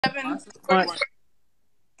What?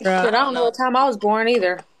 Shit, I don't know what time I was born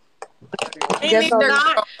either. Guess neither.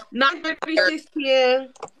 9:36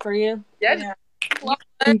 p.m. for you. Yeah.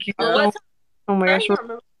 Thank you. Oh my gosh,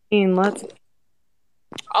 let's.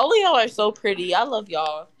 All of y'all are so pretty. I love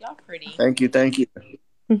y'all. Y'all pretty. Thank you. Thank you.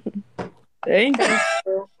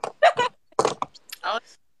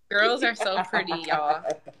 Girls are so pretty, y'all.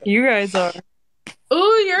 You guys are.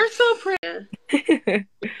 Ooh, you're so pretty.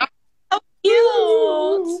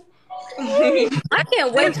 Cute. I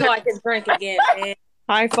can't wait till I can drink again, man.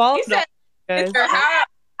 I followed said, guys.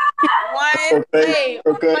 One, Okay.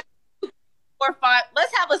 Okay. 4, 5.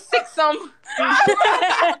 Let's have a six-some.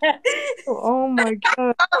 Oh my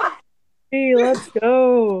god. Hey, let's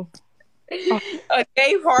go. A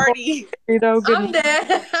gay party. You know, good. I'm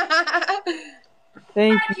dead.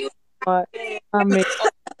 Thank you. Amazing.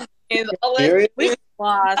 We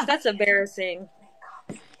lost. That's embarrassing.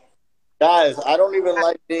 Guys, I don't even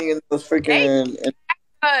like being in those freaking.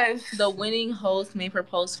 The winning host may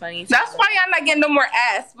propose funny. That's why y'all not getting no more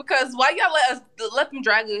ass. Because why y'all let them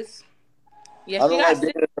drag us? Yeah, I she don't got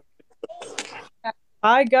like being.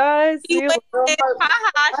 Hi guys. See She you wins. later.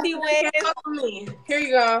 Haha, she wins. Here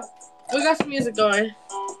you go. We got some music going.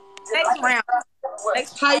 Next round.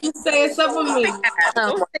 How you saying something for me?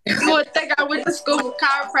 You would think I went to school for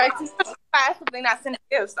chiropractic? They not sending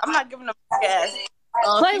gifts. I'm not giving them gas.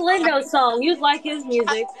 Play Lindo's song. You'd like his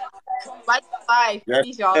music. Like,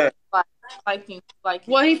 please, y'all. Like.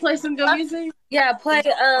 Well, he play some good music? Yeah, play,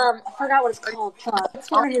 I forgot what it's called. Fuck. It's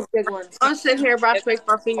one of his big ones. I'm sitting here about to make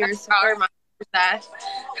my fingers hurt my stash.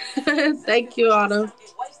 Thank you, Autumn.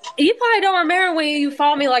 You probably don't remember when you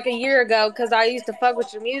followed me like a year ago because I used to fuck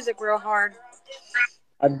with your music real hard.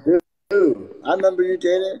 I do. I remember you,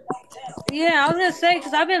 Jaden. Yeah, I was gonna say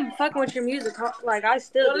because I've been fucking with your music. Like I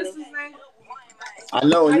still What is do. his name? I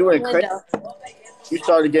know when you went crazy. Lindo. You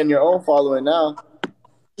started getting your own following now.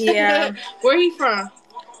 Yeah. Where he from?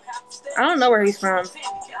 I don't know where he's from.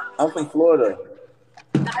 I'm from Florida.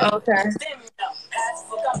 Okay.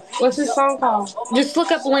 What's his song called? Just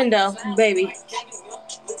look up Lindo, baby.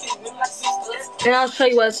 And I'll show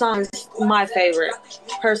you what song is my favorite,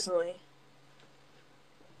 personally.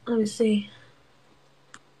 Let me see.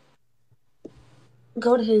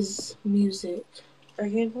 Go to his music.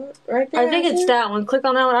 Right there. I think it's that one. Click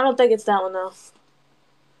on that one. I don't think it's that one though.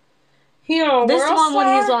 He on This World one Star?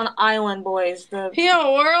 when he's on Island Boys. He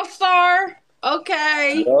on World Star?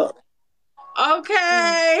 Okay. Yeah.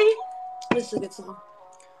 Okay. This is a good song.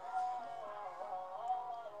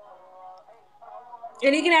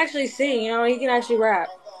 And he can actually sing, you know, he can actually rap.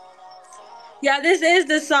 Yeah, this is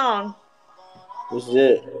the song. This is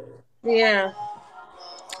it. Yeah.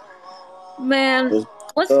 Man, Let's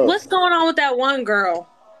what's go. what's going on with that one girl?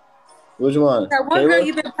 Which one? That one Kayla? girl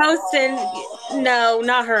you've been posting. No,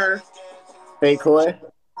 not her. Hey, Koi?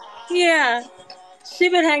 Yeah. She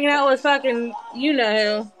been hanging out with fucking, you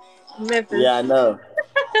know who, Memphis. Yeah, I know.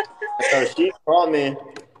 She called me.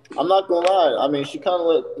 I'm not gonna lie. I mean, she kind of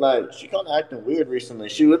looked like she kind of acting weird recently.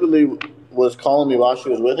 She literally was calling me while she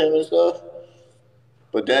was with him and stuff.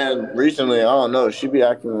 But then recently, I don't know. She be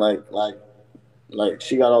acting like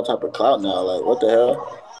she got all type of clout now. Like, what the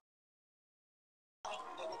hell?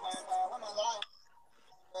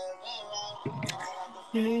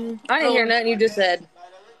 I didn't hear nothing you just said.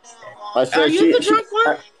 I said Are you the drunk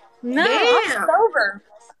one? No, Damn. I'm sober.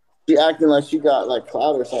 She acting like she got like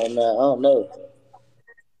clout or something. Man. I don't know.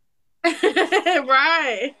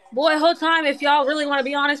 Right. Boy, whole time, if y'all really want to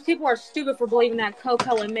be honest, people are stupid for believing that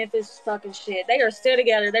Coco and Memphis fucking shit. They are still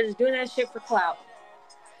together. They're just doing that shit for clout.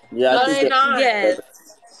 Yeah, No, I think they not. Yes.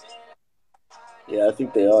 Yeah, I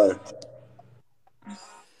think they are.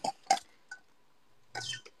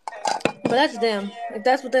 But that's them. If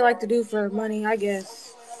that's what they like to do for money, I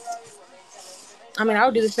guess. I mean, I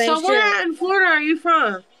would do the same So shit. where in Florida are you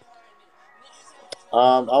from?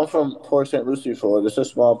 I'm from Port St. Lucie, Florida. It's a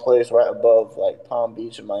small place right above like Palm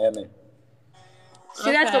Beach in Miami.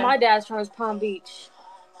 See, that's where my dad's from, is Palm Beach.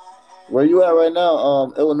 Where you at right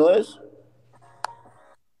now? Illinois?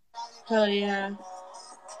 Hell yeah.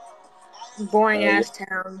 Boring ass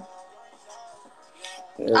town.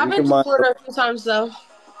 Yeah, I've been to Florida a few times though.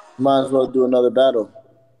 Might as well do another battle.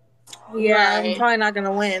 Yeah, Right. I'm probably not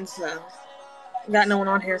gonna win, so got no one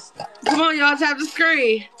on here. Come on, y'all, tap the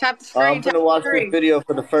screen. Tap the screen. I'm gonna watch this video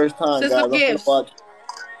for the first time, Send guys. some I'm gonna gifts. watch.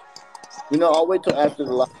 You know, I'll wait till after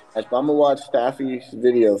the live match, but I'm gonna watch Staffy's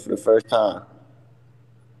video for the first time.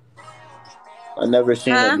 I've never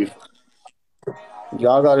seen it before.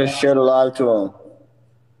 Y'all gotta share the live to him.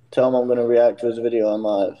 Tell him I'm gonna react to his video on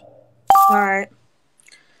live. Alright.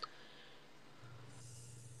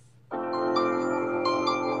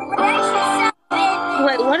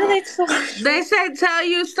 Wait, what are they talking? They said tell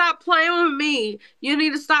you stop playing with me. You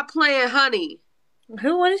need to stop playing honey.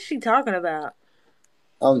 What is she talking about?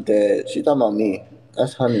 I'm dead. She talking about me.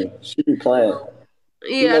 That's Honey. She be playing.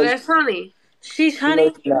 Yeah, that's Honey. She's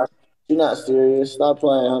Honey? She's not serious. Stop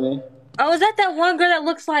playing, Honey. Oh, is that one girl that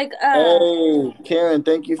looks like Hey, Karen,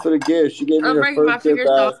 thank you for the gift. She gave me her first gift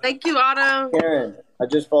back. Thank you, Otto. Karen, I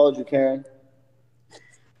just followed you, Karen.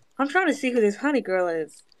 I'm trying to see who this Honey girl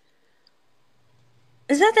is.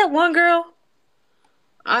 Is that one girl?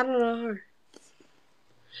 I don't know her.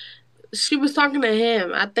 She was talking to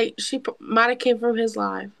him. I think she might have came from his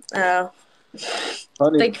live. Oh.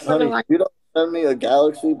 Honey, if you don't send me a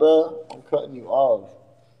galaxy, bro, I'm cutting you off.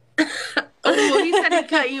 Oh, he said he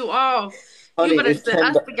cut you off. Honey, you better send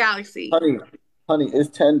us the galaxy. Honey, it's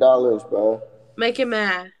 $10, bro. Make him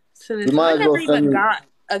mad. You might as well send me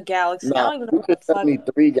a galaxy. Nah, you could send me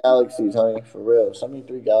 3 galaxies, honey, for real. Send me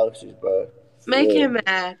 3 galaxies, bro. Make him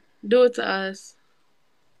mad. Do it to us.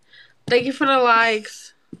 Thank you for the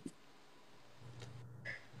likes.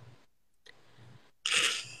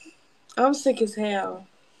 I'm sick as hell.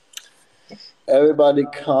 Everybody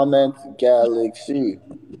comment galaxy.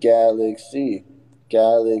 Galaxy.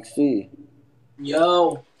 Galaxy.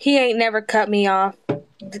 Yo. He ain't never cut me off.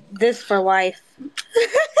 This for life.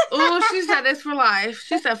 Oh, she said this for life.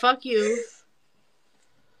 She said, fuck you.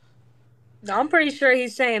 No, I'm pretty sure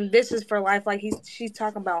he's saying this is for life, like she's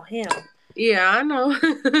talking about him. Yeah, I know.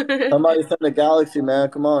 Somebody send a galaxy, man.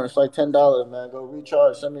 Come on, it's like $10, man. Go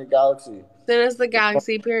recharge. Send me a galaxy. Send us the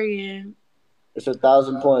galaxy, period. It's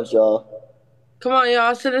 1,000 points, y'all. Come on,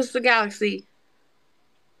 y'all. Send us the galaxy.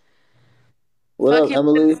 What up,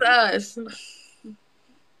 Emily? Send us.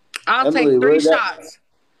 I'll take 3 shots.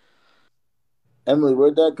 Emily,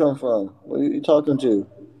 where'd that come from? What are you talking to?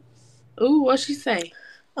 Ooh, what'd she say?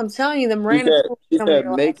 I'm telling you, them random. She said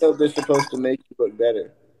makeup is supposed to make you look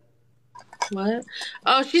better. What?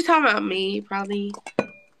 Oh, she's talking about me, probably.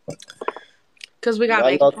 Because we got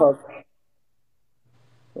makeup.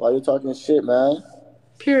 Why you talking shit, man?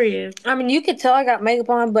 Period. I mean, you could tell I got makeup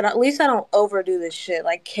on, but at least I don't overdo this shit,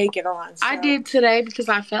 like cake it on. So. I did today because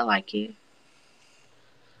I felt like it.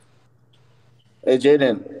 Hey,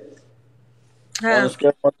 Jaden. On a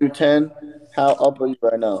scale of 1 through 10, how up are you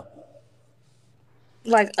right now?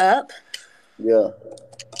 Like up? Yeah.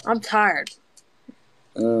 I'm tired.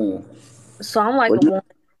 So I'm like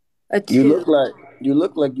a 2. You look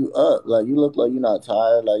like you up. Like you look like you're not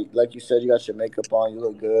tired. Like you said, you got your makeup on. You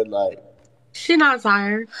look good. Like she not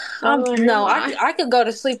tired. No, I could go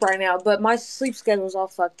to sleep right now, but my sleep schedule's all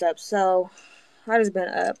fucked up. So I just been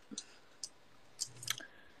up.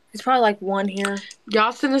 It's probably like 1 here.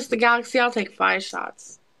 Y'all send us the galaxy. I'll take 5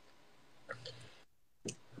 shots.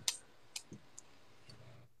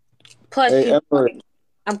 Plus, hey,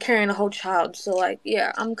 I'm carrying a whole child, so like,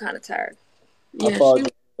 yeah, I'm kind of tired. Yeah,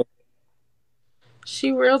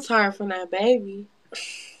 she real tired from that baby.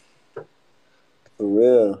 For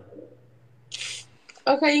real.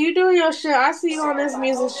 Okay, you doing your shit. I see you on this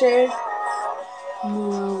music shit.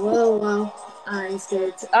 Whoa. I ain't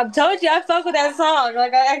scared. I told you I fuck with that song.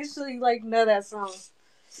 Like, I actually know that song.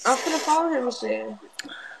 I'm gonna follow him and shit.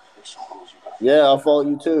 Yeah, I'll follow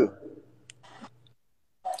you too.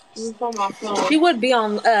 She would be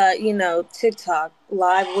on, TikTok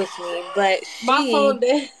live with me, but my phone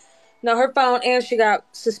did. No, her phone, and she got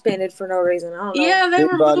suspended for no reason. I don't know. Yeah, they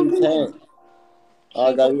removed me.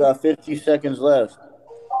 You got 50 seconds left.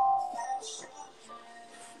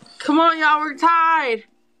 Come on, y'all, we're tied.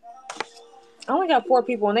 I only got 4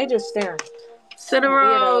 people, and they just staring. Send a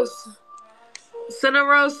rose. Send a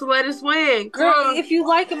rose to let us win. Girl, if you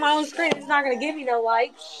like my own screen, it's not gonna give me no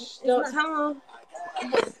like. Don't tell them.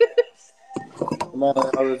 Come on,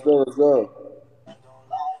 let's go.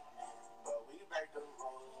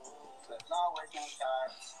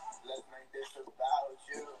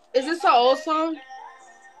 Is this an old song?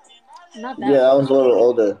 Not that. Yeah, that one's a little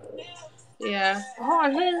older. Yeah. Hold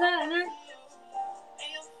on, who is that in there?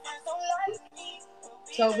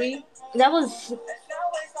 Toby? That was...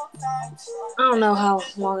 I don't know how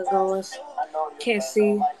long ago it was. Can't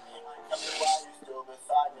see.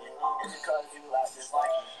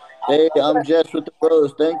 Hey, I'm Jess with the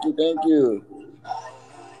bros. Thank you.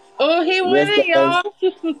 Oh, he winning, y'all.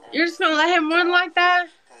 You're just gonna let him win like that?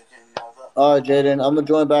 All right, Jaden. I'm gonna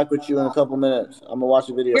join back with you in a couple minutes. I'm gonna watch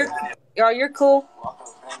the video. You're cool.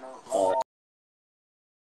 All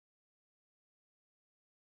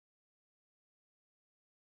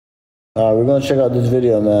right. We're gonna check out this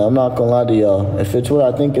video, man. I'm not gonna lie to y'all. If it's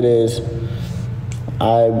what I think it is,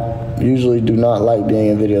 I usually do not like being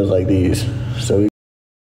in videos like these. So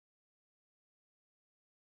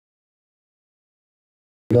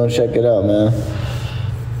Gonna check it out, man.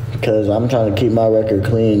 Because I'm trying to keep my record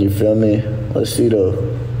clean, you feel me? Let's see though.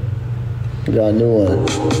 We got a new one.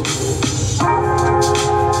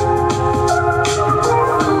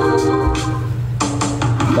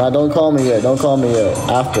 Nah, don't call me yet. Don't call me yet.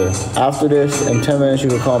 After this, in 10 minutes, you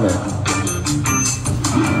can call me.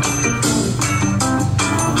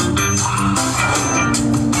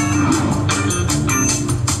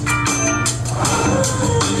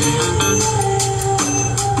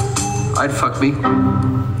 I'd fuck me.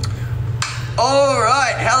 All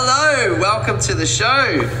right, hello, welcome to the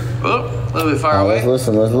show. Oh, a little bit far away. Let's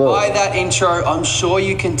listen, let's look. By that intro, I'm sure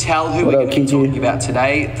you can tell who we're going to be talking about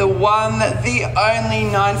today. The one, the only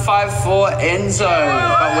 954 Enzo.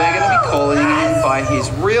 But we're going to be calling him by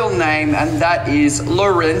his real name, and that is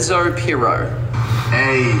Lorenzo Pirro.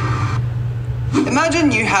 Hey.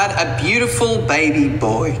 Imagine you had a beautiful baby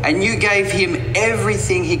boy and you gave him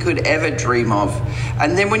everything he could ever dream of.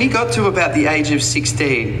 And then when he got to about the age of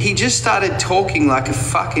 16, he just started talking like a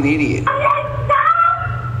fucking idiot.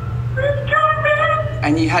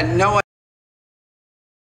 And you had no idea.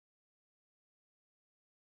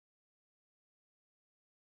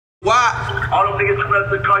 What? All them niggas coming up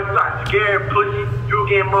to the car, you got scared, pussy. You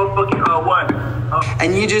getting motherfucking, what?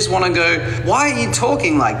 And you just want to go, why are you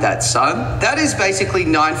talking like that, son? That is basically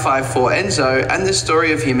 954 Enzo and the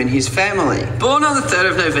story of him and his family. Born on the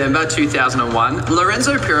 3rd of November 2001,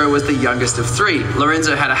 Lorenzo Pirro was the youngest of three.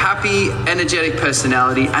 Lorenzo had a happy, energetic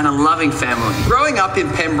personality and a loving family. Growing up in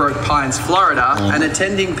Pembroke Pines, Florida, and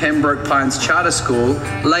attending Pembroke Pines Charter School,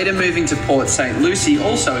 later moving to Port St. Lucie,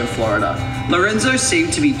 also in Florida, Lorenzo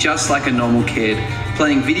seemed to be just like a normal kid,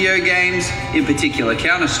 playing video games, in particular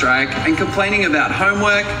Counter-Strike, and complaining about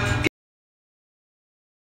homework.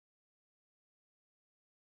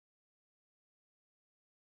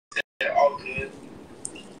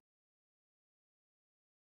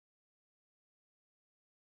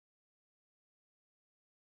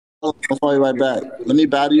 I'll call you right back. Let me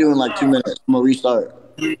battle you in like 2 minutes. I'm gonna restart.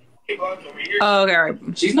 Oh, okay, all right.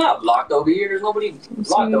 She's not blocked over here. There's nobody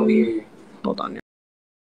blocked over here. Hold on.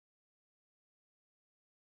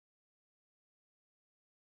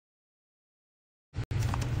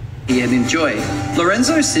 And enjoy.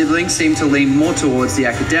 Lorenzo's siblings seem to lean more towards the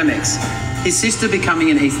academics. His sister becoming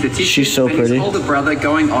an esthetician. She's so and pretty. His older brother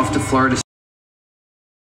going off to Florida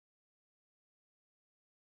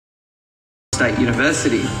State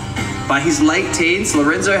University. By his late teens,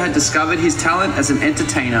 Lorenzo had discovered his talent as an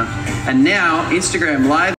entertainer, and now Instagram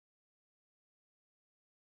Live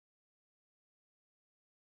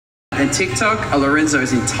and TikTok are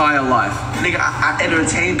Lorenzo's entire life. Nigga, I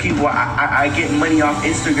entertain people. I get money off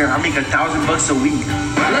Instagram. I make $1,000 a week.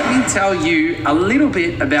 Let me tell you a little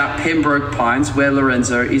bit about Pembroke Pines, where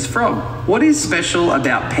Lorenzo is from. What is special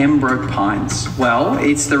about Pembroke Pines? Well,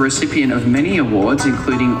 it's the recipient of many awards,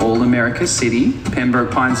 including All America City.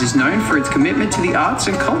 Pembroke Pines is known for its commitment to the arts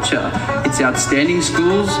and culture, its outstanding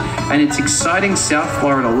schools, and its exciting South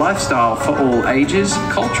Florida lifestyle for all ages,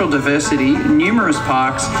 cultural diversity, numerous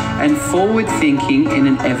parks, and forward thinking in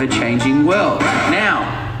an ever-changing world.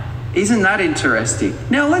 Now, isn't that interesting?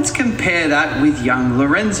 Now let's compare that with young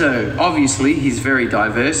Lorenzo. Obviously, he's very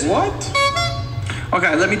diverse. What?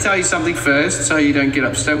 Okay, let me tell you something first so you don't get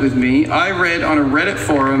upset with me. I read on a Reddit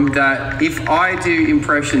forum that if I do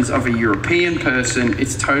impressions of a European person,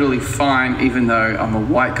 it's totally fine even though I'm a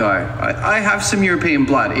white guy. I have some European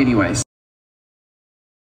blood anyways.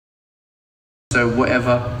 So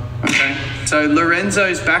whatever, okay? So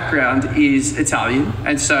Lorenzo's background is Italian,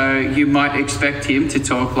 and so you might expect him to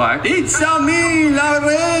talk like, "It's me,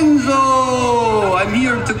 Lorenzo! I'm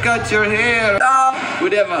here to cut your hair."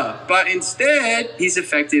 Whatever. But instead, he's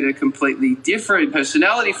affected a completely different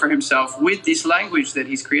personality for himself with this language that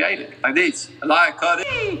he's created. Like this. Like, cut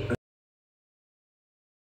it.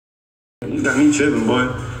 You got me tripping, boy.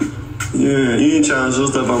 Yeah, you ain't trying to show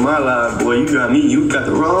stuff on my life, boy. You got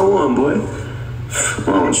the wrong one, boy. What's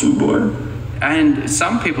wrong with you, boy? And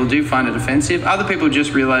some people do find it offensive. Other people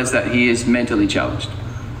just realize that he is mentally challenged.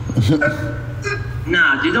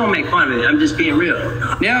 Nah, dude, don't make fun of it. I'm just being real.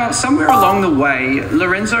 Now, somewhere along the way,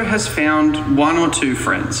 Lorenzo has found one or two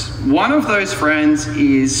friends. One of those friends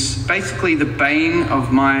is basically the bane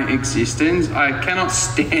of my existence. I cannot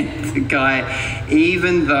stand the guy,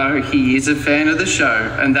 even though he is a fan of the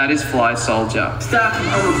show, and that is Fly Soldier. Stop,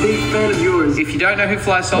 I'm a big fan of yours. If you don't know who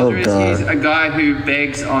Fly Soldier is, he's a guy who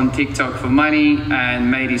begs on TikTok for money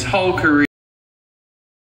and made his whole career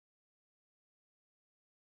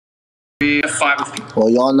fight with people. Well,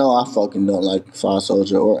 y'all know I fucking don't like Fly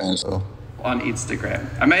Soldier or Enzo. On Instagram.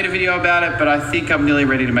 I made a video about it, but I think I'm nearly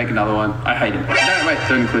ready to make another one. I hate it. No, wait,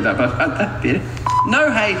 don't include that, but that bit.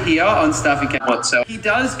 No hate here on Stuffy Cat whatsoever. He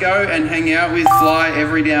does go and hang out with Fly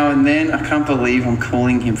every now and then. I can't believe I'm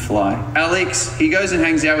calling him Fly. Alex, he goes and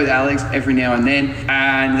hangs out with Alex every now and then,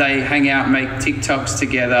 and they hang out, make TikToks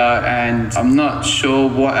together, and I'm not sure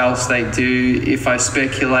what else they do. If I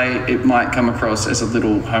speculate, it might come across as a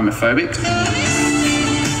little homophobic.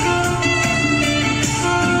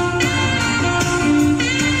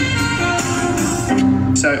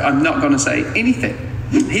 So I'm not going to say anything.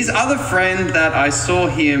 His other friend that I saw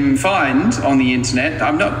him find on the internet,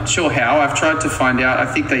 I'm not sure how, I've tried to find out,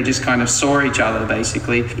 I think they just kind of saw each other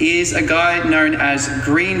basically, is a guy known as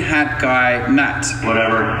Green Hat Guy Matt.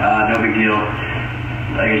 Whatever, no big deal.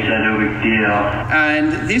 Like I said, no big deal.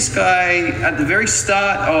 And this guy, at the very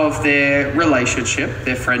start of their relationship,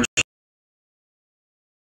 their friendship,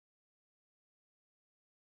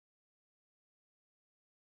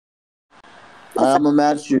 I'm gonna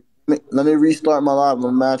match you. Let me restart my live. I'm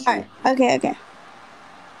gonna match you. All right. Okay. Okay.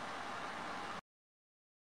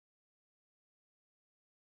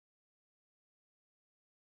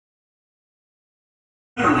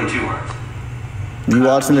 Literally 2 words. You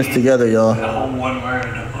watching this together, y'all. The whole 1 word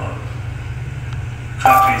in the book.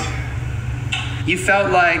 you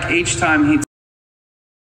felt like each time he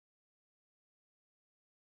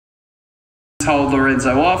told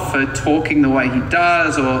Lorenzo off for talking the way he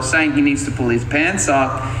does or saying he needs to pull his pants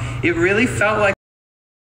up, it really felt like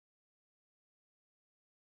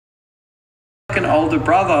an older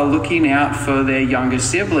brother looking out for their younger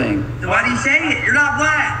sibling. Why do you say it? You're not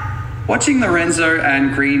black. Watching Lorenzo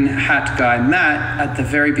and Green Hat Guy Matt at the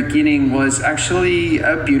very beginning was actually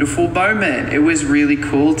a beautiful moment. It was really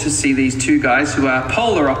cool to see these two guys who are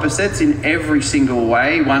polar opposites in every single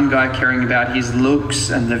way. One guy caring about his looks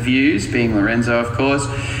and the views, being Lorenzo, of course,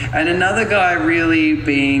 and another guy really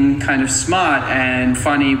being kind of smart and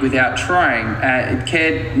funny without trying.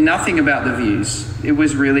 Cared nothing about the views. It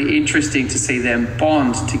was really interesting to see them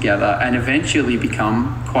bond together and eventually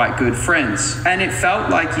become quite good friends. And it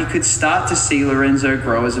felt like you could start to see Lorenzo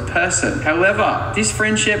grow as a person. However, this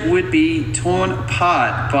friendship would be torn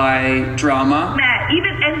apart by drama. Matt,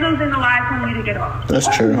 even Enzo's in the live telling you to get off.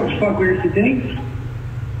 That's true. I don't fuck with you think.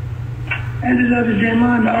 Enzo's out his damn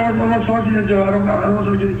mind. I'm not talking to Enzo. I don't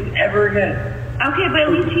want to do this ever again. Okay, but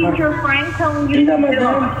at least he's your friend telling you to get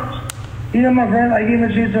off. He's not my friend. I gave him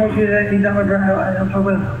a chance to talk to you. He's not my friend. I don't talk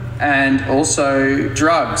with him. And also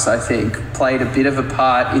drugs, I think, played a bit of a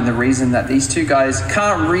part in the reason that these two guys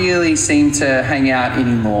can't really seem to hang out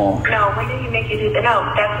anymore. No, when did he make you do that?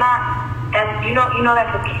 No, that's not, that's, you know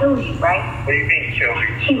that would kill you, right? What do you mean, kill me?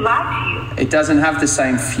 He lied to you. It doesn't have the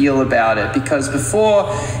same feel about it because before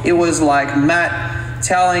it was like Matt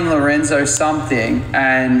telling Lorenzo something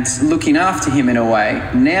and looking after him in a way.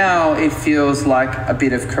 Now it feels like a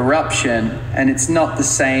bit of corruption and it's not the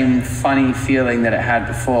same funny feeling that it had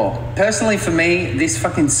before. Personally for me, this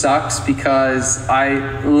fucking sucks because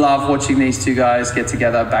I love watching these two guys get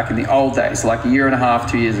together back in the old days, like a year and a half,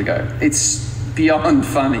 2 years ago. It's beyond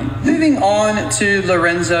funny. Moving on to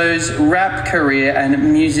Lorenzo's rap career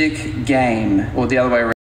and music game, or the other way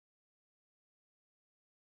around.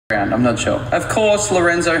 I'm not sure. Of course,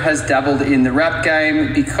 Lorenzo has dabbled in the rap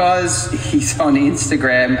game because he's on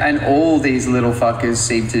Instagram and all these little fuckers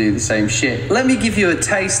seem to do the same shit. Let me give you a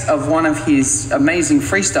taste of one of his amazing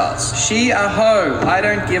freestyles. She a hoe, I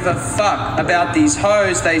don't give a fuck about these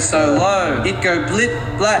hoes, they so low. It go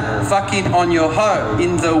blit blat, fucking on your hoe.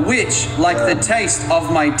 In the witch, like the taste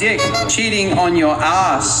of my dick. Cheating on your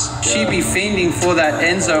ass. She be fiending for that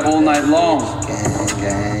Enzo all night long.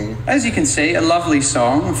 As you can see, a lovely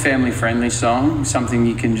song, a family-friendly song, something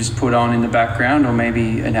you can just put on in the background or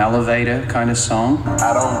maybe an elevator kind of song.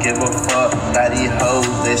 I don't give a fuck that these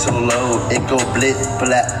hoes, they so low. It go blit,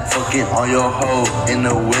 black, fucking on your hoe. In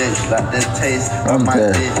the witch, like the taste of my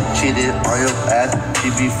dick. Cheated on your ass, she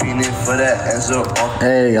be feeling for that Enzo.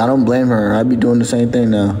 Hey, I don't blame her. I be doing the same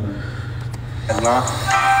thing now.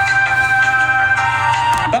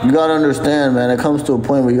 You gotta understand, man, it comes to a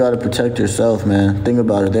point where you gotta protect yourself, man. Think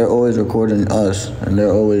about it. They're always recording us, and they're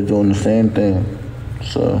always doing the same thing.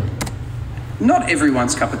 So... Not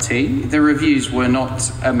everyone's cup of tea. The reviews were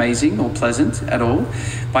not amazing or pleasant at all,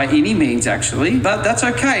 by any means actually, but that's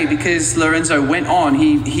okay because Lorenzo went on.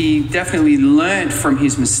 He definitely learned from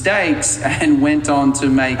his mistakes and went on to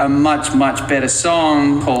make a much, much better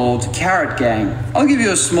song called Carrot Gang. I'll give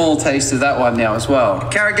you a small taste of that one now as well.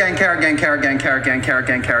 Carrot Gang, Carrot Gang, Carrot Gang, Carrot Gang, Carrot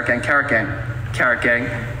Gang, Carrot Gang, Carrot Gang, Carrot Gang,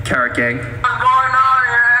 Carrot Gang. What's going on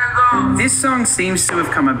here? This song seems to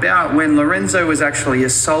have come about when Lorenzo was actually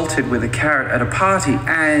assaulted with a carrot at a party,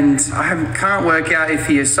 and I can't work out if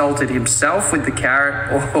he assaulted himself with the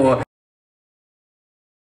carrot or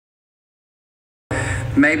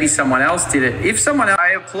maybe someone else did it. If someone else,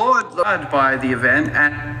 I applaud by the event.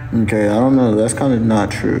 And okay, I don't know. That's kind of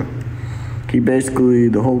not true. He basically,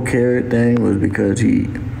 the whole carrot thing was because he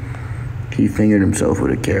fingered himself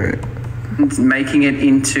with a carrot. Making it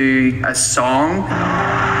into a song.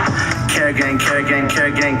 Carrot gang, carrot gang,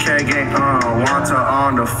 carrot gang, carrot gang, want her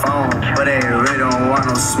on the phone, but they really don't want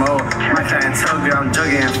no smoke. My client told me I'm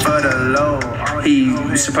jugging for the low.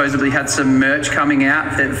 He supposedly had some merch coming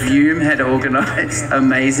out that Vume had organized.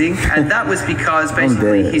 Amazing. And that was because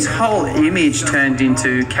basically his whole image turned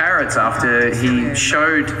into carrots after he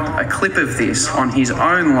showed a clip of this on his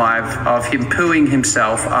own live of him pooing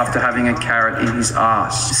himself after having a carrot in his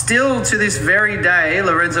ass. Still to this very day,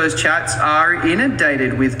 Lorenzo's chats are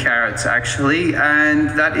inundated with carrots actually, and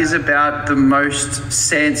that is about the most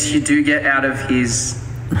sense you do get out of his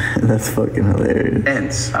That's fucking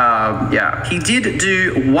hilarious. Yeah, he did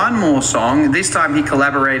do one more song. This time he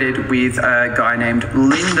collaborated with a guy named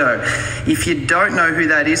Lindo. If you don't know who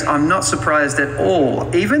that is, I'm not surprised at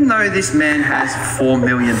all. Even though this man has 4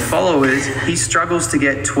 million followers, he struggles to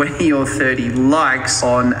get 20 or 30 likes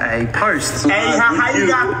on a post. Hey, how you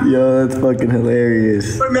got? Yo, that's fucking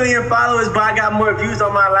hilarious. 4 million followers, but I got more views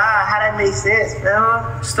on my live. How that make sense,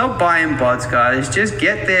 man? Stop buying bots, guys. Just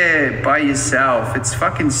get there by yourself. It's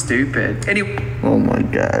fucking stupid. Anyway. Oh my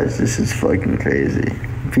gosh, this is fucking crazy.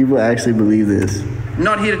 People actually believe this.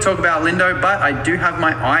 Not here to talk about Lindo, but I do have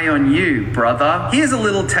my eye on you, brother. Here's a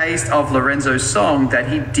little taste of Lorenzo's song that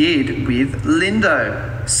he did with Lindo.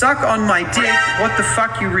 Suck on my dick, what the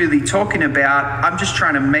fuck you really talking about? I'm just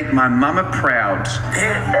trying to make my mama proud.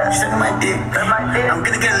 Yeah, suck my dick. I'm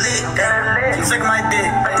gonna get lit. Suck my dick.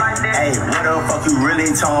 Hey, what the fuck you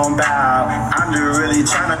really talking about? I'm just really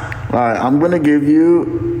trying to. Alright, I'm gonna give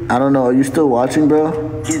you, I don't know, are you still watching, bro?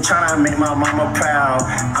 You're trying to make my mama proud.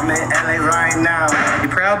 I'm in LA right now. You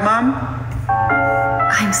proud, Mom?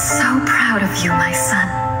 I'm so proud of you, my son.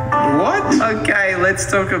 What? Okay, let's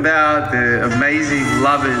talk about the amazing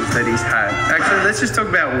lovers that he's had. Actually, let's just talk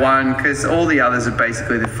about one, because all the others are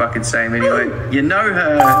basically the fucking same anyway. You know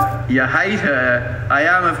her, you hate her. I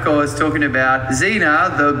am, of course, talking about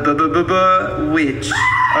Xena, the witch.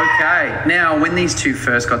 Okay, now when these two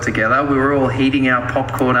first got together, we were all heating our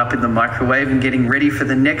popcorn up in the microwave and getting ready for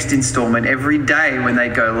the next installment every day when they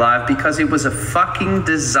go live, because it was a fucking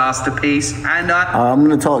disaster piece. And I'm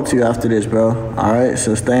gonna talk to you after this, bro. Alright,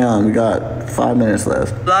 so stay on. We got 5 minutes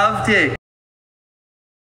left. Loved it.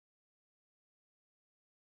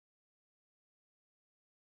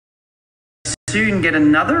 Soon get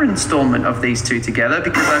another installment of these two together,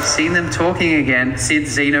 because I've seen them talking again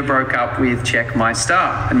since Xena broke up with Check My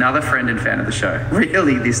Star, another friend and fan of the show.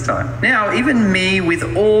 Really, this time. Now, even me,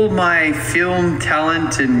 with all my film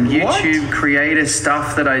talent and YouTube creator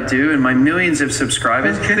stuff that I do and my millions of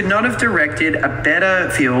subscribers, could not have directed a better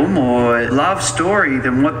film or love story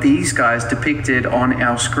than what these guys depicted on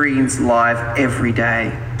our screens live every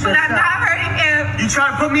day. But I'm not hurting him. You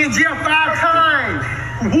trying to put me in jail 5 times.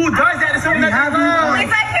 Who does that? It's something that's wrong.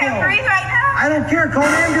 If I can't breathe right now. I don't care. Call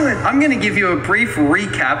an ambulance. I'm going to give you a brief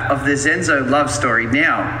recap of the Zenzo love story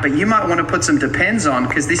now, but you might want to put some depends on,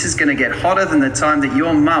 because this is going to get hotter than the time that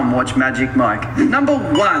your mum watched Magic Mike. Number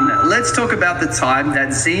 1, let's talk about the time that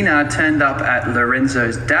Xena turned up at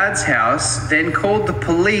Lorenzo's dad's house, then called the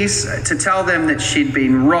police to tell them that she'd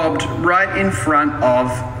been robbed right in front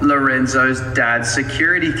of Lorenzo's dad's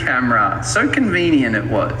security camera. So convenient it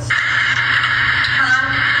was.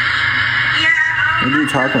 What are you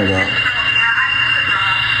talking about?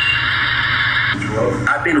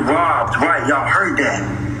 I've been robbed, right? Y'all heard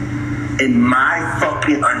that? In my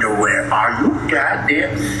fucking underwear. Are you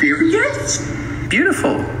goddamn serious?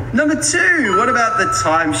 Beautiful. Number 2, what about the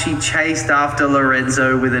time she chased after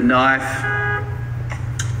Lorenzo with a knife?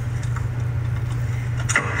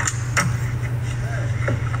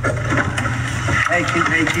 Hey, can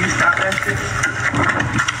you stop that shit?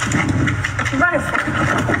 What you running for?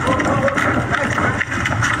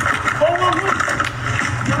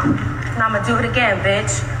 And I'm gonna do it again,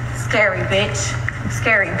 bitch. Scary bitch.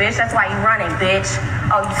 Scary bitch. That's why you running, bitch.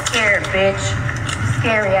 Oh, you scared, bitch.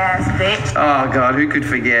 Scary ass bitch. Oh God, who could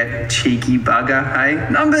forget? Cheeky bugger, hey?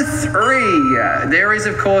 Number 3, there is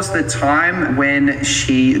of course the time when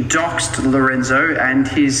she doxed Lorenzo and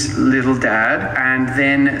his little dad, and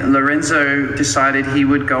then Lorenzo decided he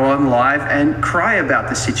would go on live and cry about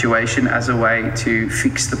the situation as a way to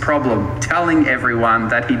fix the problem, telling everyone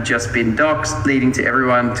that he'd just been doxed, leading to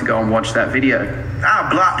everyone to go and watch that video. I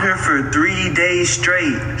blocked her for 3 days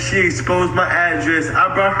straight. She exposed my address.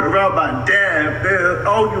 I brought her out my dad, man.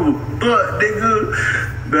 Oh, you butt, nigga.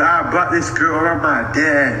 But I brought this girl around my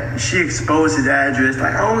dad. She exposed his address.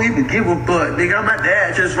 Like, I don't even give a fuck, nigga. I'm at the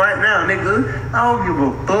address right now, nigga. I don't give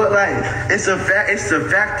a fuck. Like, it's the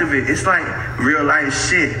fact of it. It's like real life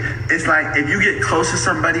shit. It's like if you get close to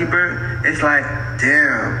somebody, bro, it's like,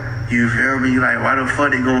 damn, you feel me? Like, why the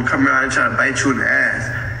fuck they gonna come around and try to bite you in the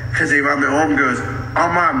ass? Cause they around their homegirls.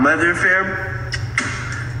 On my mother, fam,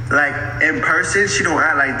 like in person, she don't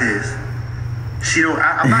act like this. She don't.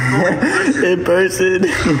 I'm not going to listen. In person.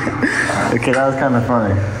 Okay, that was kind of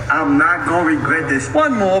funny. I'm not going to regret this.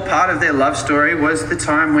 One more part of their love story was the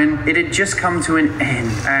time when it had just come to an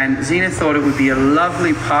end, and Xena thought it would be a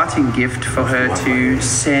lovely parting gift for her to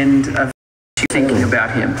send a thinking about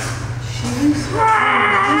him.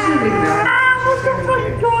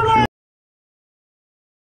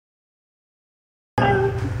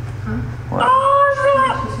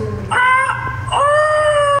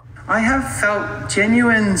 I have felt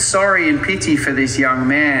genuine sorry and pity for this young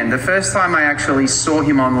man. The first time I actually saw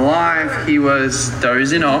him on live, he was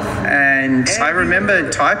dozing off, and I remember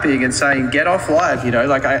typing and saying, get off live, you know,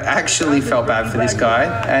 like I actually felt bad for this guy.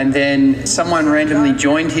 And then someone randomly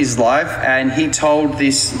joined his live, and he told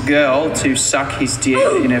this girl to suck his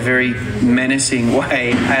dick in a very menacing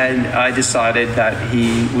way, and I decided that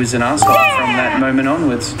he was an asshole from that moment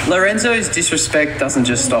onwards. Lorenzo's disrespect doesn't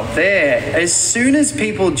just stop there. As soon as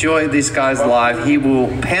people join this guy's live, he will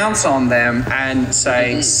pounce on them and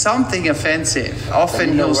say something offensive.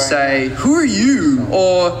 Often he'll say, who are you?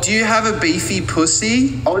 Or do you have a beefy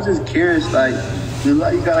pussy? I was just curious, like, you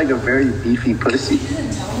got like a very beefy pussy.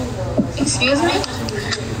 Excuse me?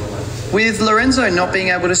 With Lorenzo not being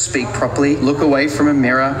able to speak properly, look away from a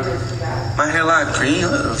mirror. My hairline green?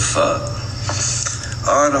 What the fuck?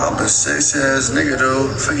 Oh no, I'm a sexy ass nigga though.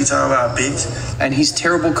 Fuck you talking about, bitch? And his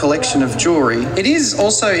terrible collection of jewelry. It is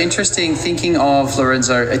also interesting thinking of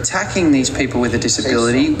Lorenzo attacking these people with a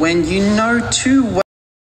disability when you know too well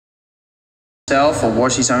himself or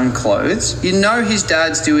wash his own clothes. You know his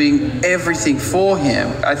dad's doing everything for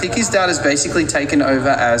him. I think his dad has basically taken over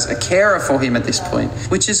as a carer for him at this point,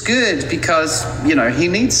 which is good because, you know, he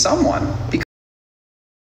needs someone.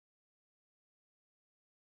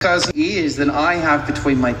 Because he is than I have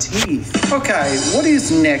between my teeth. Okay, what is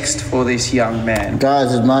next for this young man?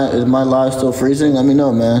 Guys, is my live still freezing? Let me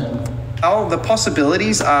know, man. Oh, the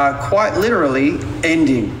possibilities are quite literally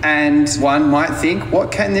ending. And one might think,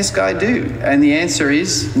 what can this guy do? And the answer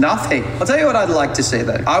is nothing. I'll tell you what I'd like to see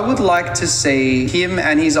though. I would like to see him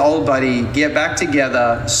and his old buddy get back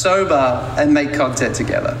together, sober, and make content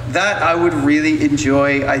together. That I would really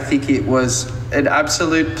enjoy. I think it was an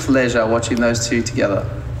absolute pleasure watching those two together.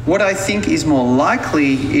 What I think is more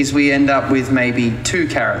likely is we end up with maybe 2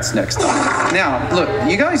 carrots next time. Now, look,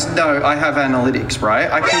 you guys know I have analytics, right?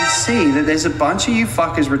 I can see that there's a bunch of you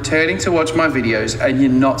fuckers returning to watch my videos and you're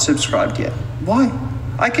not subscribed yet. Why?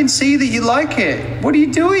 I can see that you like it. What are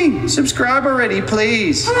you doing? Subscribe already,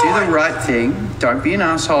 please. Do the right thing. Don't be an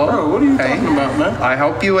asshole. Bro, what are you talking about, man? I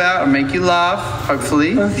help you out and make you laugh,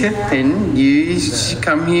 hopefully. Okay. And you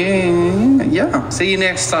come here. Yeah. See you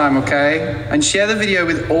next time, okay? And share the video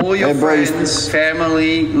with all your friends,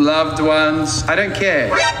 family, loved ones. I don't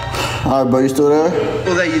care. All right, bro, you still there?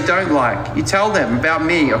 People that you don't like. You tell them about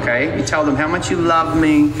me, okay? You tell them how much you love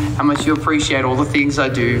me, how much you appreciate all the things I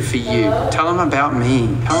do for you. Tell them about me.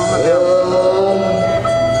 Tell them about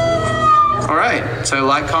me. All right, so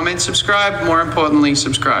like, comment, subscribe. More importantly,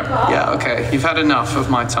 subscribe. Yeah, okay. You've had enough of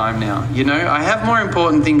my time now. You know, I have more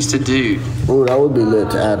important things to do. Ooh, that would be lit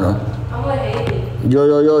to add them.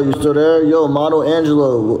 Yo, you still there? Yo, model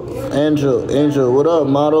Angelo. Angel, what up,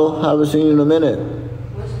 model? Haven't seen you in a minute.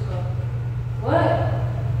 What?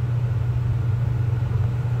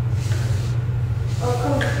 Oh,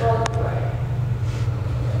 come on.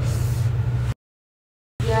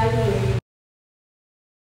 Yeah, I hear you.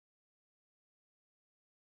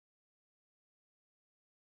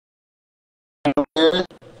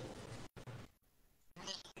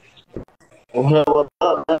 What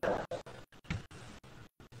up, man?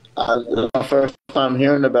 This is my first time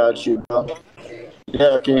hearing about you, bro.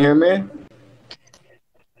 Yeah, can you hear me?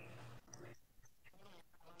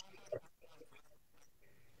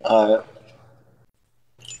 Alright.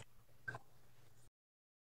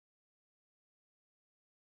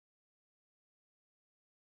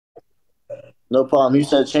 No problem. He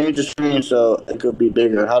said change the screen so it could be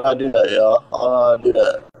bigger. How do I do that, y'all? How do I do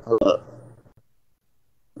that? Hold up.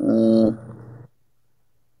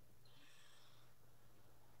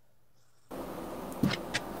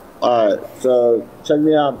 Alright, so check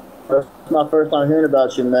me out. It's my first time hearing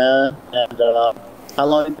about you, man. And how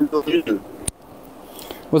long have you been doing YouTube?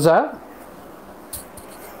 What's that?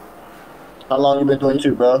 How long you been doing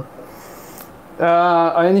YouTube, bro?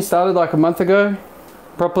 I only started like a month ago,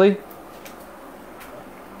 properly.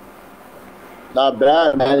 Not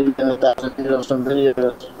bad, man. You've been 1,000 views on some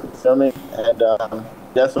videos, you feel me? And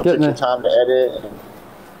definitely took your time to edit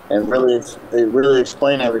and really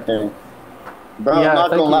explain everything. Bro, Yeah, I'm not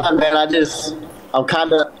thank gonna lie, you. man.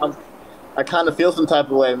 I kind of feel some type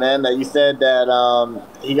of way, man. That you said that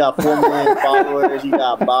he got 4 million followers, he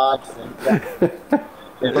got bots,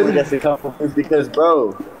 and he gets a couple things because,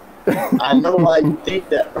 bro, I know why you think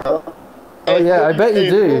that, bro. Oh yeah, I bet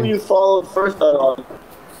you Who do. you followed first on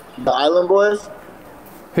the Island Boys?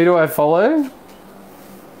 Who do I follow?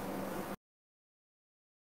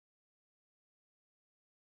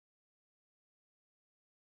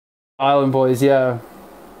 Island Boys, yeah.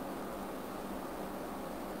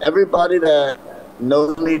 Everybody that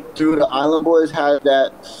knows me through the Island Boys has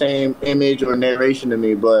that same image or narration to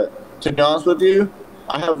me, but to be honest with you,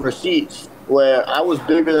 I have receipts where I was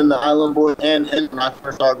bigger than the Island Boys and when I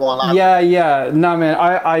first started going live. Yeah. No, man,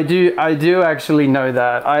 I do actually know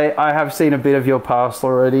that. I have seen a bit of your past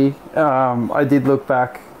already. I did look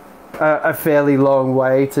back a fairly long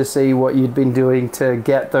way to see what you'd been doing to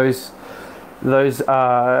get those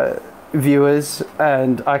viewers,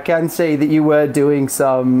 and I can see that you were doing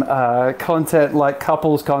some content, like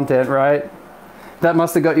couples content, right? That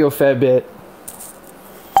must have got you a fair bit.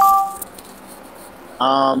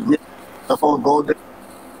 Yeah, the whole golden.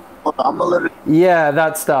 I'm a little. Yeah,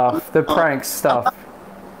 that stuff, the pranks stuff.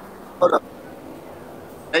 Hold up.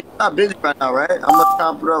 Hey, you're not busy right now, right? I'm gonna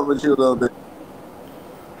chop it up with you a little bit.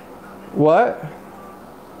 What?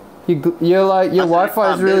 You're like, your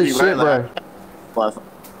Wi-Fi is really shit, bro. Wi-Fi.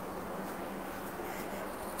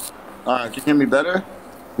 Alright, can you hear me better?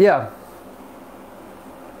 Yeah.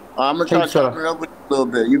 I'm gonna try chopping it up with you a little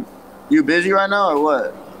bit. You busy right now or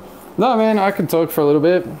what? No, man, I can talk for a little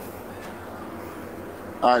bit.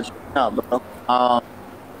 Alright, check it out, bro.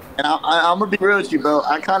 And I'm gonna be real with you, bro.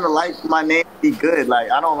 I kind of like my name to be good. Like,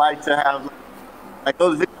 I don't like to have like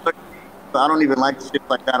those videos. I don't even like shit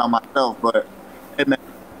like that on myself. But hey, man, if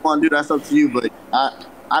you want to do that's up to you. But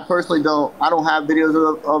I personally don't. I don't have videos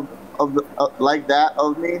of like that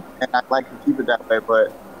of me, and I like to keep it that way.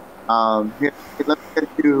 But here, let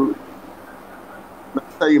me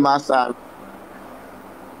tell you my side.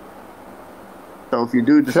 So if you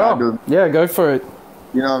do decide to, yeah, go for it.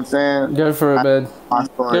 You know what I'm saying? Go for it, man. My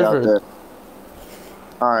story Go out for there. it.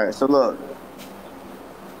 All right, so look.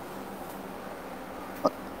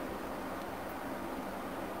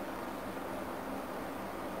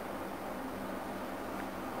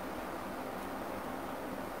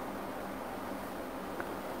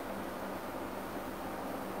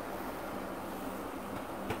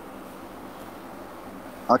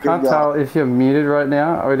 I can't tell if you're muted right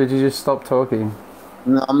now, or did you just stop talking?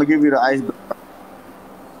 No, I'm gonna give you the iceberg.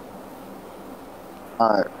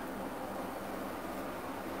 Alright.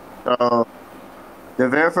 So, the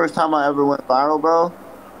very first time I ever went viral, bro,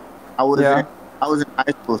 I was in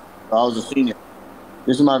high school. So I was a senior.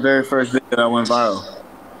 This is my very first video that I went viral,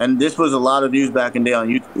 and this was a lot of views back in the day on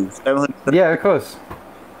YouTube. 700. Yeah, of course.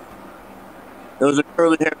 It was a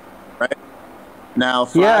curly hair, right? Now,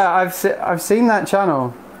 yeah, I've seen that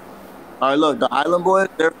channel. All right, look, the Island Boys,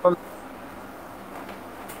 they're from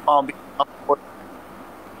Palm Beach.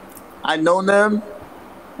 I known them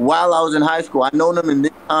while I was in high school. I known them in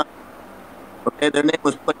this time. Okay, their name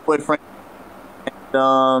was Playboy Frank. And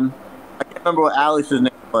I can't remember what Alex's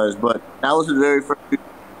name was, but that was his very first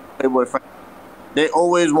Playboy Frank. They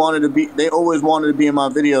always wanted to be in my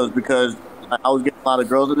videos because I was getting a lot of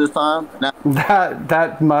girls at this time.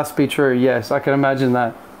 That must be true. Yes, I can imagine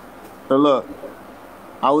that. So look,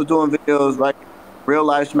 I was doing videos like real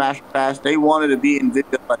life Smash Pass. They wanted to be in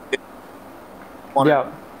videos like this.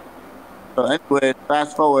 Yeah. So anyway,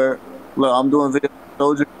 fast forward. Look, I'm doing videos with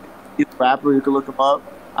Soldier. He's a rapper. You can look him up.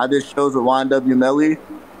 I did shows with YNW Melly.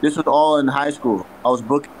 This was all in high school. I was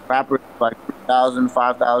booking rappers like 3,000,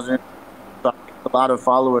 5,000. So I get a lot of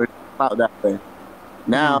followers out that way.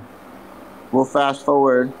 Now, we'll fast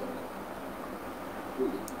forward.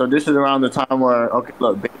 So this is around the time where, okay,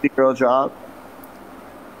 look, Baby Girl dropped.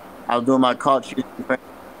 I was doing my caught cheating prank,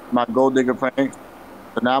 my gold digger prank.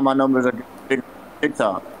 So now my numbers are getting bigger on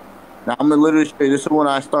TikTok. Now I'm gonna literally show you, this is when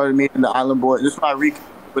I started meeting the Island Boys. This is my recap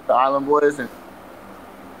with the Island Boys, and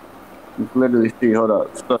you can literally see, hold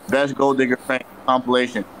up. So best gold digger prank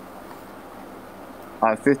compilation. All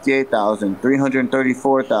right, 58,000,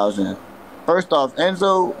 334,000. First off,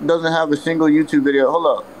 Enzo doesn't have a single YouTube video.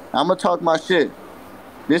 Hold up, I'm gonna talk my shit.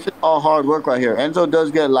 This is all hard work right here. Enzo does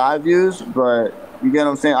get live views, but you get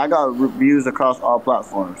what I'm saying? I got views across all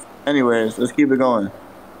platforms. Anyways, let's keep it going.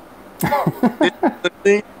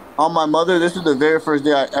 On my mother, this is the very first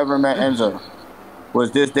day I ever met Enzo.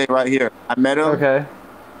 Was this day right here. I met him. Okay.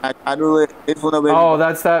 I do it. Oh,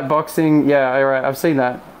 that's that boxing. Yeah, all right. I've seen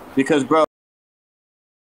that. Because, bro,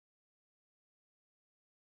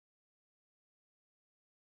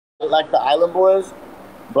 like the Island Boys,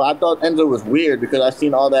 but I thought Enzo was weird because I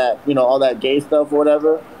seen all that, you know, all that gay stuff or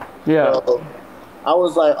whatever. Yeah. So I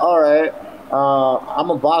was like, all right, I'm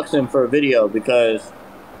gonna box him for a video because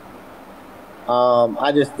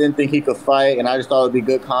I just didn't think he could fight, and I just thought it'd be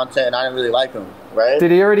good content, and I didn't really like him. Right?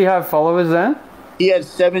 Did he already have followers then? He had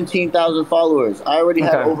 17,000 followers. I already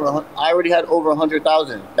had over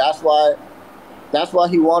 100,000. That's why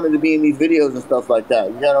he wanted to be in these videos and stuff like that.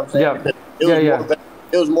 You know what I'm saying? Yeah.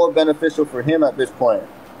 It was more beneficial for him at this point.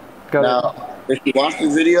 Now, if you watch the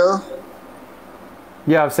video,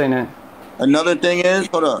 yeah, I've seen it. Another thing is,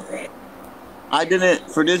 hold up, I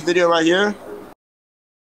didn't for this video right here.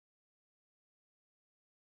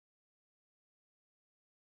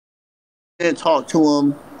 I didn't talk to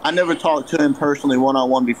him. I never talked to him personally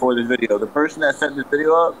one-on-one before this video. The person that set this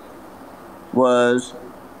video up was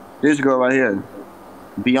this girl right here,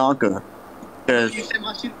 Bianca. Because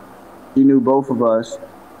she knew both of us.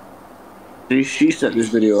 She set this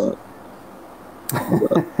video up.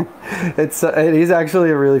 It is actually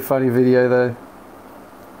a really funny video though.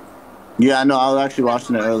 Yeah, I know. I was actually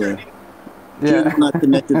watching it earlier. Yeah. She was not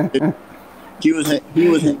connected. He was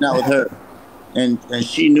hanging out with her. And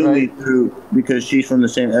she knew me through because she's from the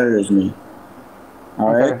same area as me.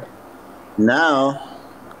 All right. Okay. Now,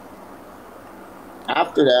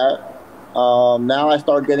 after that, now I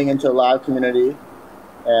start getting into the live community.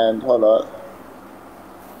 And hold up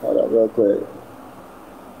real quick.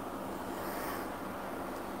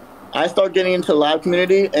 I start getting into the live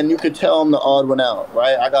community, and you could tell I'm the odd one out,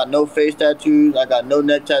 right? I got no face tattoos. I got no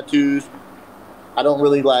neck tattoos. I don't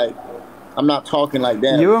really like. I'm not talking like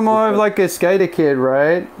that. You were more of like a skater kid,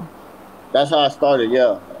 right? That's how I started,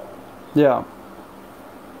 yeah. Yeah.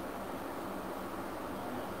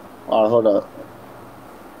 Alright, hold up.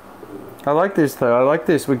 I like this though. I like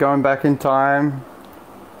this. We're going back in time,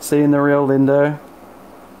 seeing the real Lindo.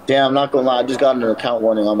 Damn, I'm not gonna lie. I just got an account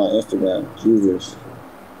warning on my Instagram. Jesus.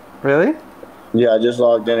 Really? Yeah, I just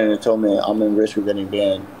logged in and it told me I'm in risk of getting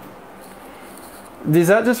banned. Is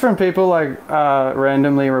that just from people like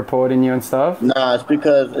randomly reporting you and stuff? Nah, it's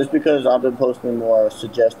because I've been posting more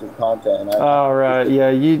suggestive content. Oh right,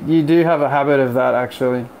 yeah, you do have a habit of that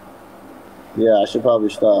actually. Yeah, I should probably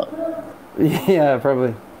stop. Yeah,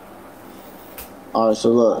 probably. Alright, so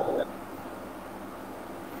look.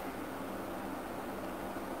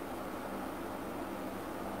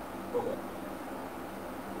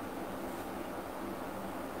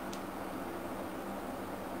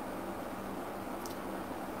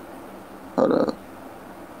 Hold up.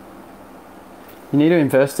 You need to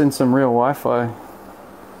invest in some real Wi-Fi.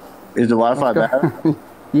 Is the Wi-Fi bad?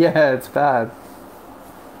 Yeah, it's bad.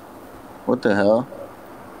 What the hell?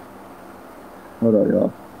 Hold on,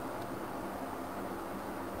 y'all.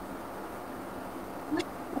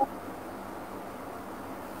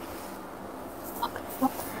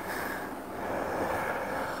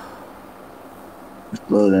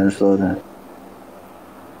 Slow down, slow down.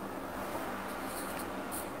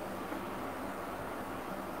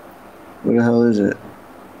 Where the hell is it?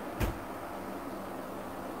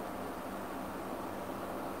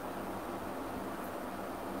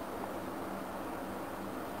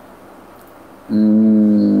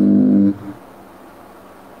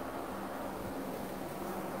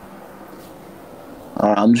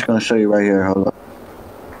 Alright, I'm just gonna show you right here. Hold up.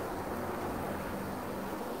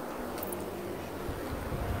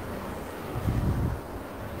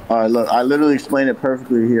 Alright, look, I literally explained it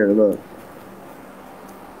perfectly here. Look.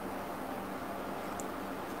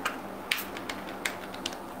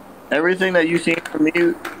 Everything that you seen from me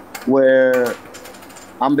where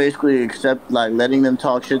I'm basically letting them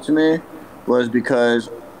talk shit to me was because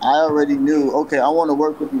I already knew, okay, I want to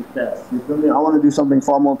work with these cats. You feel me? I want to do something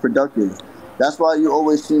far more productive. That's why you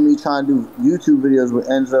always see me trying to do YouTube videos with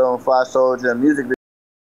Enzo and Fly Soldier and music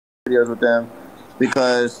videos with them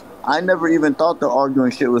because I never even thought the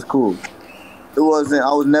arguing shit was cool. I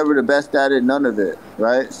was never the best at it, none of it,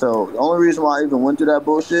 right? So the only reason why I even went through that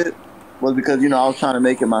bullshit was because, I was trying to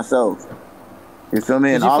make it myself. You feel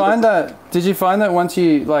me? Did you find that once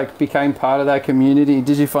you became part of that community,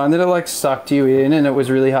 did you find that it sucked you in and it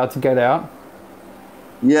was really hard to get out?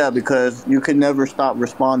 Yeah, because you can never stop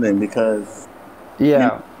responding because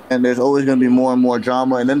and there's always going to be more and more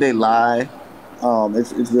drama, and then they lie.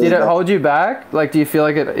 It's really Did it hold you back? Do you feel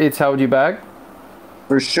like it's held you back?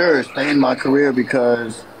 For sure, stay in my career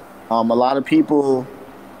because a lot of people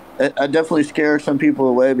I definitely scare some people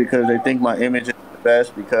away because they think my image is the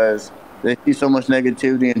best because they see so much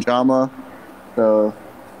negativity and drama. So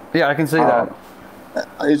yeah, I can see that.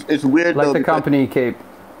 It's weird like though, the company you keep.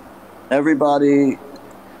 Everybody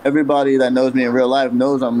that knows me in real life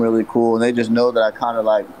knows I'm really cool, and they just know that I kind of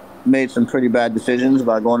like made some pretty bad decisions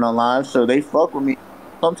by going on live. So they fuck with me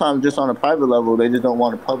sometimes just on a private level. They just don't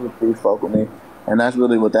want to publicly fuck with me, and that's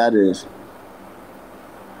really what that is.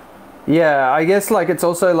 Yeah, I guess like it's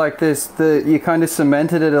also like this. You kind of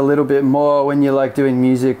cemented it a little bit more when you're like doing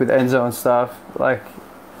music with Enzo and stuff. Like,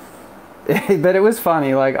 but it was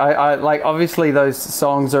funny. Like I like obviously those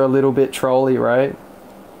songs are a little bit trolly, right?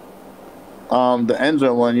 The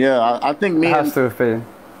Enzo one, yeah. I think me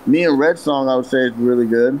and Red song, I would say is really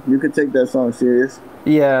good. You could take that song serious.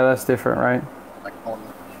 Yeah, that's different, right?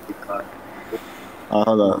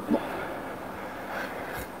 Hold on.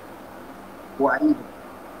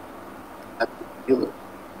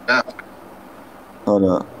 Hold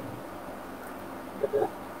on.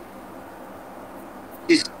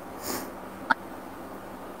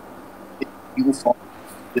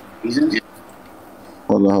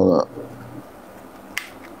 Hold on.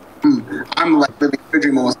 I'm like living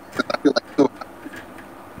surgery mode. I feel like so.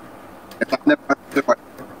 If I never understood what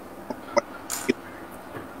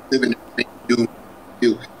living in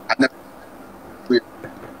do, I never weird.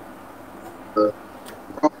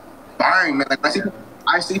 Inspiring, man. Like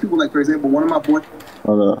I see people like, for example, one of my boys.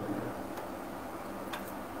 Hold on.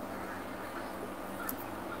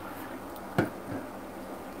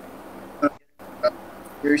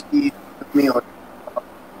 Here she me or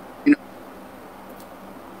you know.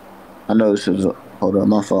 I know this is. Hold on,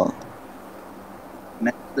 my fault.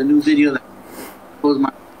 The new video that was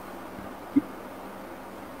my.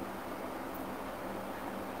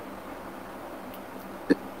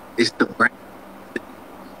 It's the brand.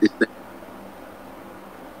 It's the.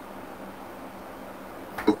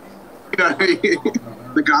 You know what I mean?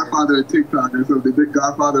 The Godfather of TikTok or something. The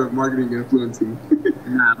Godfather of marketing influencing.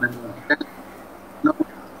 Nah, man. No.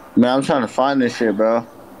 Man, I'm trying to find this shit, bro.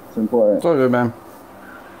 It's important. It's all good, man.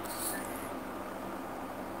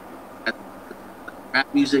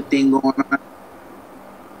 Rap music thing going on.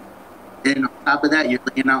 And on top of that, you're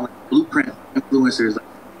laying out like blueprint influencers, like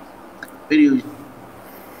videos.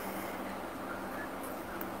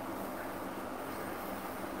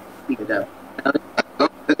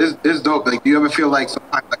 It's dope. Like, do you ever feel like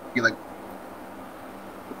sometimes like you like,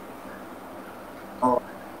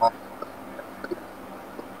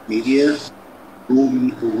 media fool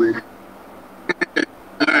me for weird?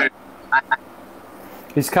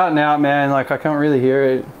 He's cutting out, man. Like I can't really hear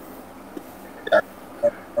it.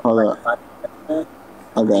 Hold on.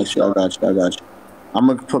 I got you. I'm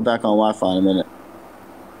gonna put back on Wi-Fi in a minute.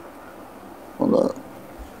 Hold up.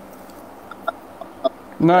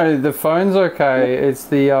 No, the phone's okay. It's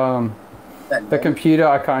the computer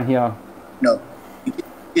I can't hear. No.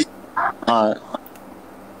 Alright.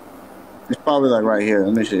 It's probably like right here.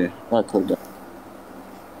 Let me see. I clicked that.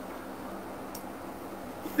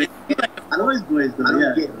 I always boys though. I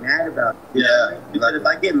don't get mad about it. Yeah. Because if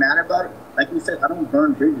I get mad about it, like you said, I don't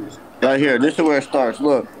burn bridges. Right here. This is where it starts.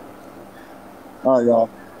 Look. Alright, y'all.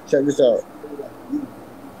 Check this out.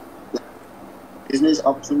 Business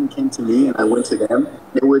opportunity came to me and I went to them.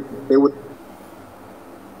 They would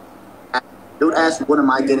ask, what am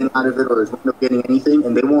I getting out of it, or is Wendell getting anything?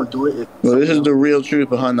 And they won't do it. Well, this is the real truth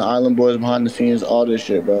behind the Island Boys, behind the scenes, all this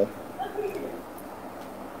shit, bro.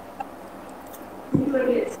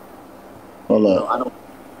 Hold up. I don't.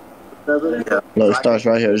 Look, it starts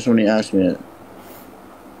right here. This is when he asked me it.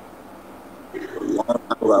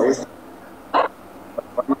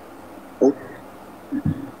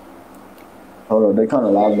 Hold up, they kind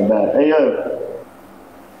of loud in the back. Hey, yo.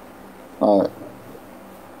 All right.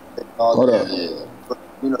 Hold up. But,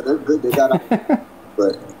 you know, they're good. They got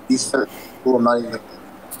but these certain people, I'm not even.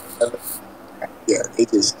 Yeah,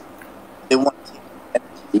 they want to take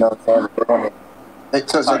energy. You know what I'm saying? They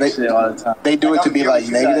want to. They do it to be like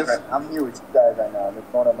negative. I'm here with you guys right now. They're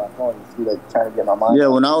throwing up my phone. You see, like trying to get my mind. Yeah,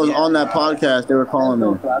 when I was on that podcast, they were calling me.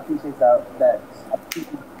 I appreciate that. I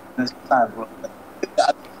appreciate this time, bro.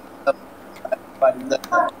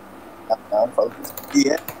 I'm focused.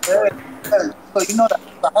 Yeah. So you know that.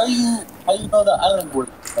 How you know the Island Boys?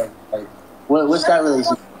 Like, what's that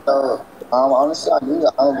relationship? So honestly, I knew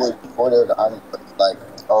the Island Boys before they were the Island Boys. Like,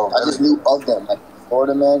 I just knew of them. Like,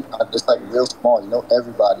 Florida man, I'm just like real small. You know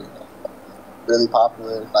everybody. Really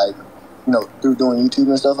popular. Like, you know, through doing YouTube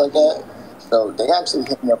and stuff like that. So they actually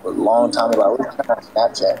hit me up a long time ago. I was trying on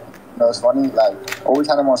Snapchat. You know, it's funny, like, always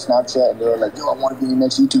had them on Snapchat, and they were like, yo, I want to be in your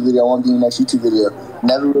next YouTube video,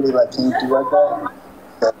 Never really, like, came through like that.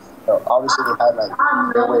 because obviously they had like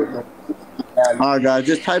their way of doing it. All right, guys,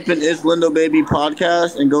 just type in "It's Lindo Baby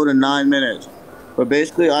Podcast" and go to 9 minutes. But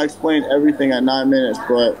basically, I explained everything at 9 minutes.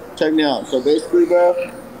 But check me out. So basically, bro,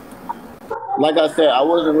 like I said, I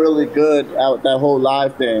wasn't really good at that whole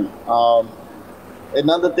live thing.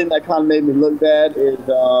 Another thing that kind of made me look bad is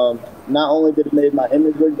not only did it make my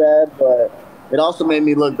image look bad, but it also made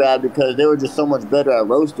me look bad because they were just so much better at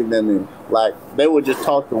roasting than me. Like, they would just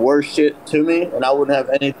talk the worst shit to me, and I wouldn't have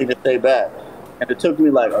anything to say back. And it took me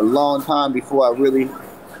like a long time before I really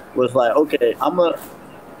was like, okay, I'm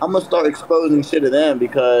gonna start exposing shit to them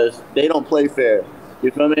because they don't play fair.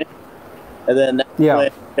 You feel me? And then that's when,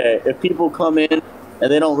 okay, if people come in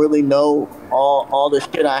and they don't really know all the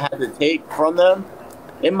shit I had to take from them,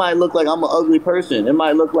 it might look like I'm an ugly person. It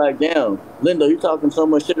might look like, damn, Lindo, you talking so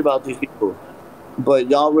much shit about these people. But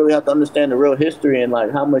y'all really have to understand the real history and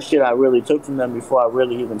like how much shit I really took from them before I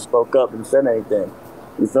really even spoke up and said anything.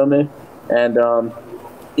 You feel me? And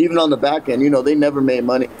even on the back end, you know, they never made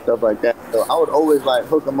money and stuff like that. So I would always like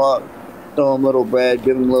hook them up, throw them little bread,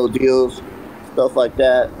 give them little deals, stuff like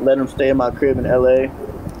that. Let them stay in my crib in LA.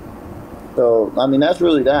 So I mean, that's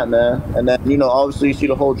really that, man. And then, you know, obviously you see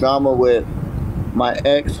the whole drama with my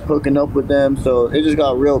ex hooking up with them. So it just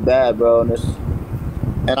got real bad, bro.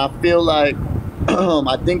 And I feel like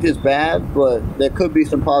I think it's bad, but there could be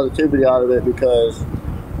some positivity out of it because,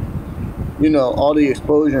 you know, all the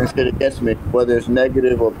exposure and shit it gets me, whether it's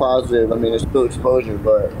negative or positive. I mean, it's still exposure,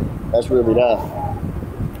 but that's really that.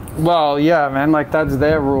 Well, yeah, man, like that's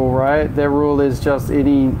their rule, right? Their rule is just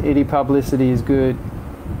any publicity is good.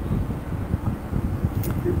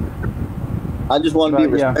 I just want to be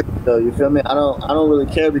respected, though. You feel me? I don't really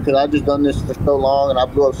care because I just done this for so long and I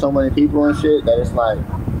blew up so many people and shit that it's like,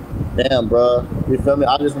 damn, bro. You feel me?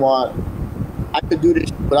 I could do this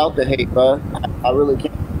without the hate, bro. I really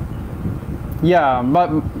can't. Yeah, but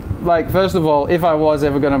like, first of all, if I was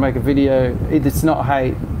ever going to make a video, it's not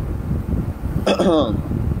hate.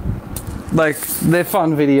 Like, they're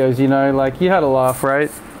fun videos, you know, like you had a laugh, right?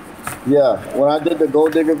 Yeah, when I did the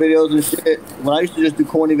gold digger videos and shit, when I used to just do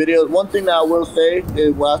corny videos, one thing that I will say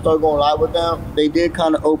is when I started going live with them, they did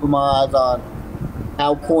kind of open my eyes on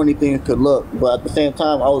how corny things could look. But at the same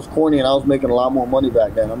time, I was corny and I was making a lot more money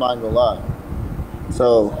back then. I'm not even gonna lie.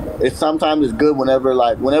 So sometimes it's good whenever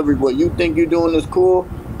what you think you're doing is cool,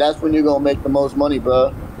 that's when you're gonna make the most money,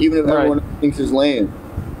 bro. Even if everyone thinks it's lame.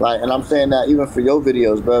 Like, and I'm saying that even for your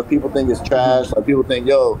videos, bro. People think it's trash. Like, people think,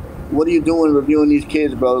 yo, what are you doing reviewing these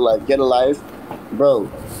kids, bro? Like, get a life. Bro,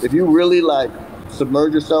 if you really like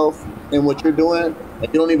submerge yourself in what you're doing and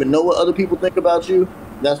you don't even know what other people think about you,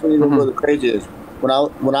 that's when you're gonna go the craziest. When I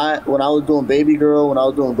was doing Baby Girl, when I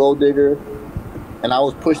was doing Gold Digger, and I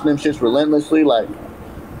was pushing them shits relentlessly, like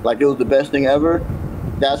it was the best thing ever,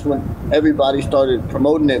 that's when everybody started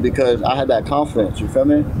promoting it because I had that confidence, you feel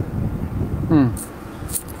me?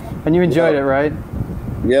 And you enjoyed it, right?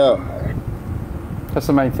 Yeah. That's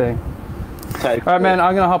the main thing. All right, man,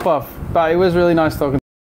 I'm going to hop off. But it was really nice talking.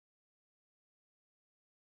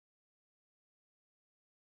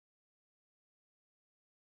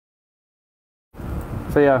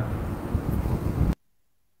 So, yeah.